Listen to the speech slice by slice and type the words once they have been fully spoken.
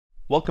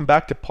Welcome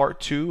back to part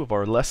 2 of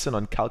our lesson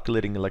on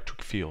calculating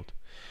electric field.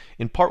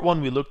 In part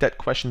 1 we looked at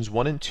questions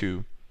 1 and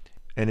 2,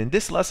 and in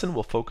this lesson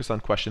we'll focus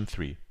on question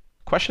 3.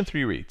 Question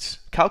 3 reads,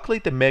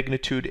 calculate the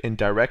magnitude and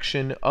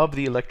direction of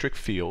the electric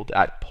field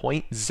at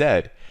point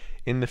Z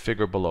in the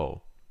figure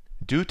below,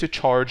 due to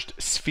charged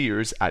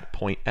spheres at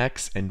point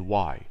X and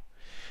Y.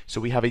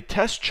 So we have a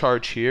test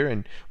charge here,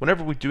 and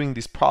whenever we're doing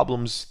these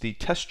problems, the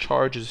test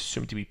charge is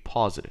assumed to be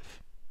positive.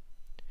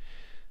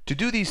 To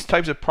do these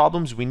types of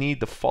problems, we need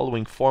the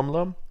following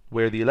formula,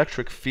 where the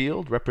electric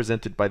field,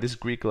 represented by this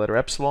Greek letter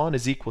epsilon,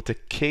 is equal to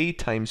K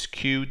times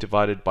Q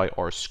divided by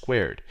R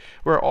squared,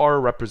 where R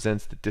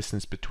represents the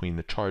distance between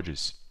the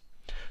charges.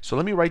 So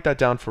let me write that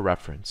down for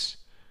reference.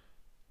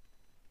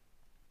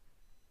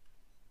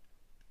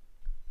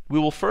 We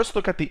will first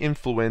look at the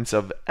influence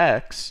of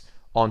X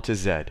onto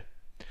Z.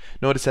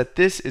 Notice that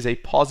this is a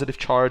positive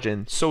charge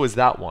and so is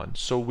that one,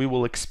 so we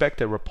will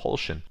expect a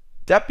repulsion.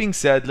 That being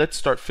said, let's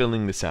start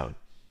filling this out.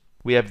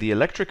 We have the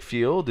electric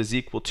field is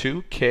equal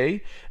to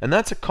K, and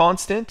that's a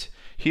constant.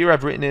 Here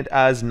I've written it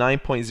as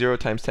 9.0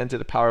 times 10 to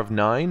the power of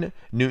 9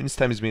 newtons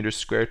times meters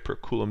squared per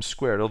coulomb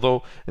squared,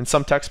 although in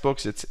some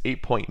textbooks it's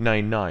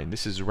 8.99.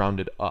 This is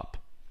rounded up.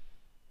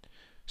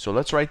 So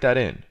let's write that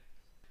in.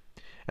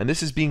 And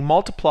this is being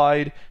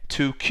multiplied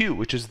to Q,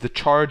 which is the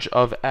charge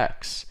of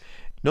X.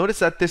 Notice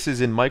that this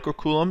is in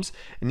microcoulombs.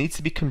 It needs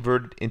to be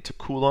converted into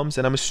coulombs,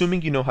 and I'm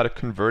assuming you know how to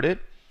convert it.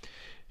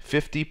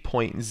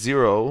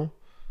 50.0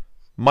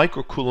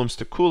 microcoulombs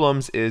to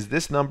coulombs is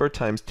this number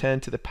times 10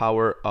 to the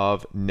power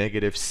of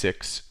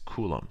 -6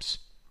 coulombs.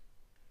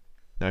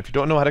 Now if you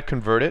don't know how to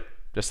convert it,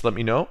 just let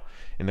me know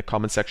in the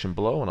comment section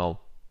below and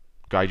I'll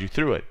guide you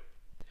through it.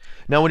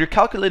 Now when you're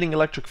calculating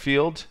electric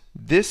field,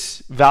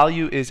 this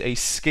value is a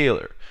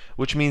scalar,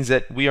 which means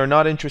that we are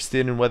not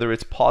interested in whether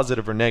it's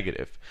positive or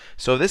negative.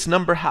 So if this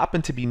number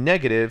happened to be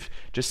negative,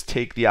 just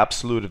take the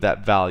absolute of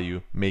that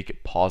value, make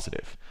it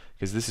positive,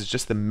 because this is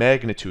just the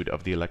magnitude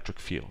of the electric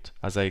field,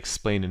 as I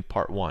explained in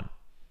part 1.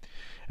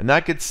 And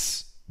that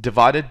gets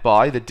divided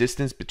by the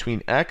distance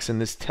between X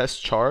and this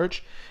test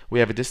charge. We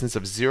have a distance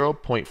of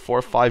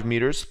 0.45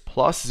 meters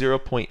plus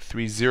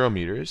 0.30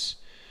 meters.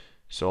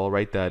 So I'll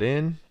write that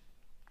in.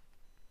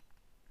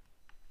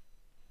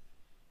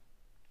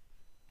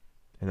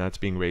 And that's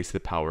being raised to the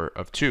power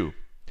of 2.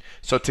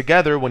 So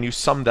together, when you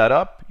sum that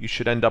up, you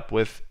should end up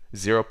with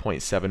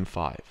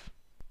 0.75.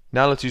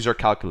 Now let's use our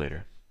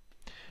calculator.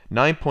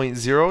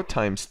 9.0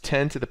 times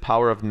 10 to the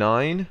power of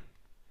 9,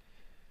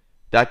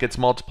 that gets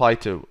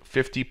multiplied to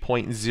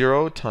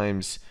 50.0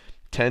 times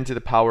 10 to the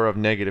power of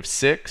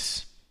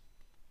 -6.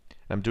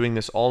 I'm doing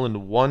this all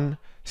in one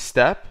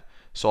step,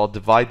 so I'll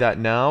divide that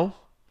now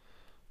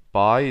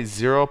by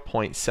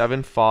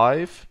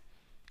 0.75,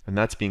 and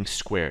that's being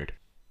squared.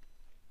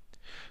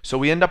 So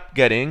we end up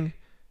getting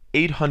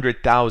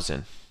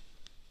 800,000.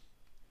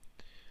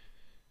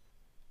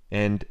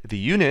 And the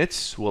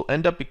units will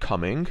end up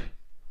becoming,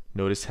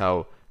 notice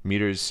how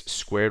meters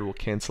squared will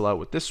cancel out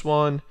with this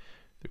one,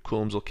 the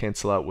coulombs will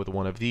cancel out with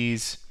one of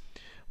these.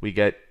 We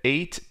get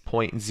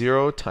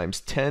 8.0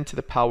 times 10 to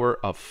the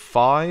power of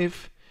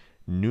 5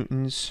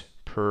 newtons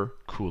per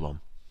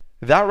coulomb.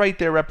 That right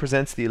there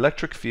represents the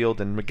electric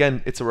field, and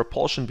again it's a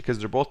repulsion because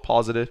they're both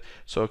positive,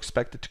 so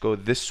expect it to go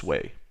this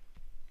way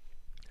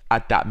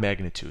at that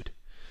magnitude.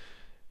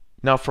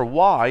 Now for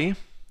Y,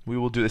 we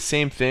will do the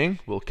same thing.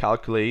 We'll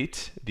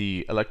calculate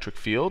the electric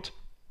field.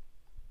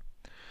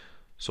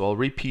 So I'll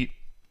repeat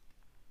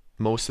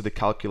most of the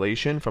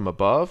calculation from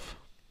above.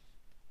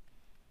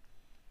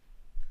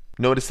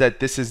 Notice that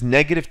this is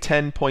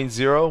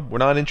 -10.0. We're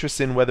not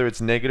interested in whether it's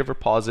negative or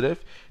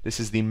positive. This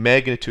is the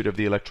magnitude of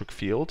the electric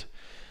field.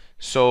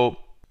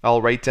 So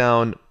I'll write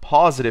down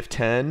positive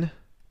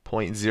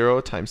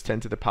 10.0 times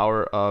 10 to the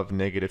power of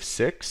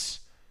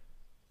 -6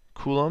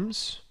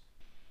 coulombs.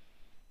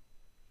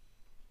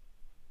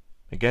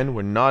 Again,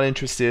 we're not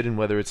interested in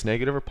whether it's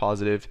negative or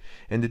positive.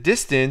 And the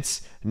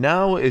distance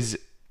now is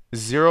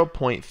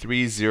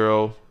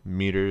 0.30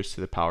 meters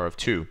to the power of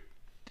 2.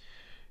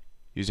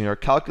 Using our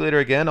calculator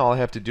again, all I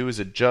have to do is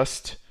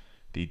adjust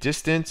the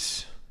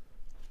distance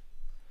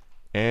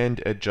and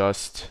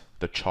adjust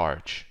the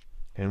charge.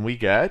 And we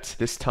get,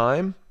 this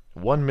time,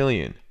 1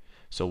 million.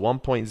 So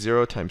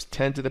 1.0 times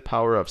 10 to the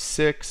power of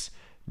 6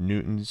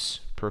 newtons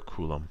per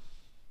coulomb.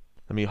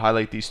 Let me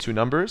highlight these two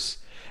numbers.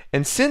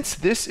 And since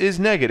this is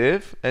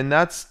negative and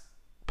that's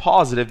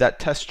positive, that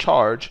test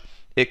charge,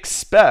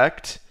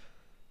 expect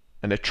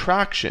an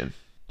attraction.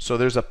 So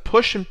there's a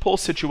push and pull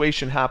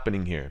situation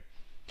happening here.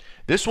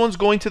 This one's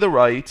going to the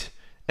right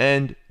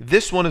and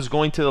this one is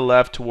going to the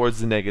left towards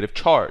the negative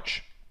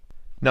charge.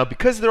 Now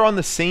because they're on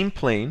the same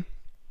plane,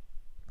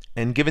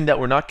 and given that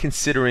we're not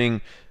considering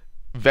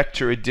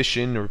vector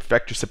addition or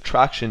vector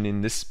subtraction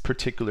in this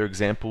particular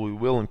example, we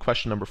will in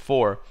question number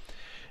 4,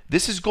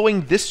 this is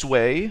going this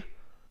way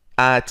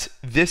at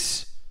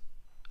this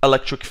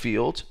electric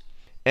field,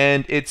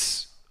 and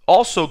it's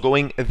also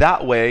going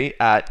that way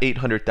at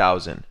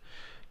 800,000.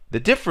 The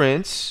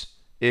difference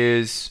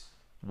is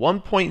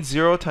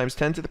 1.0 times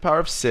 10 to the power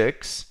of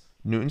 6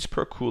 newtons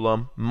per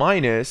coulomb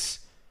minus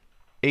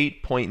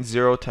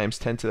 8.0 times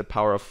 10 to the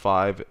power of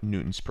 5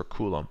 newtons per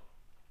coulomb.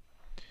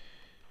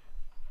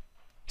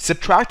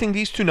 Subtracting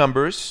these two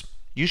numbers,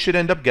 you should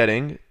end up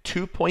getting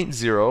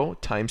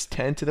 2.0 times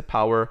 10 to the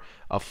power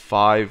of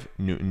 5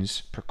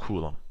 newtons per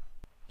coulomb.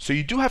 So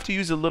you do have to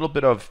use a little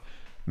bit of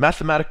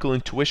mathematical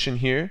intuition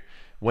here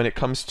when it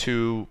comes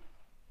to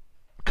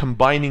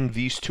combining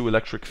these two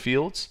electric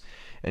fields,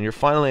 and your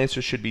final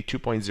answer should be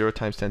 2.0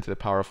 times 10 to the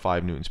power of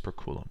 5 newtons per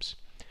coulombs.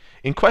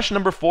 In question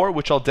number 4,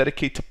 which I'll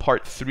dedicate to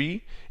part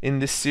 3 in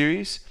this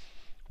series,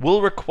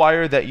 will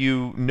require that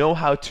you know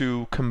how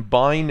to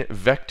combine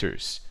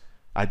vectors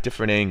at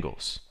different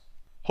angles.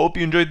 Hope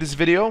you enjoyed this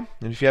video,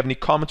 and if you have any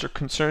comments or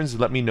concerns,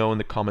 let me know in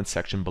the comment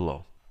section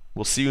below.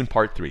 We'll see you in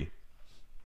part 3.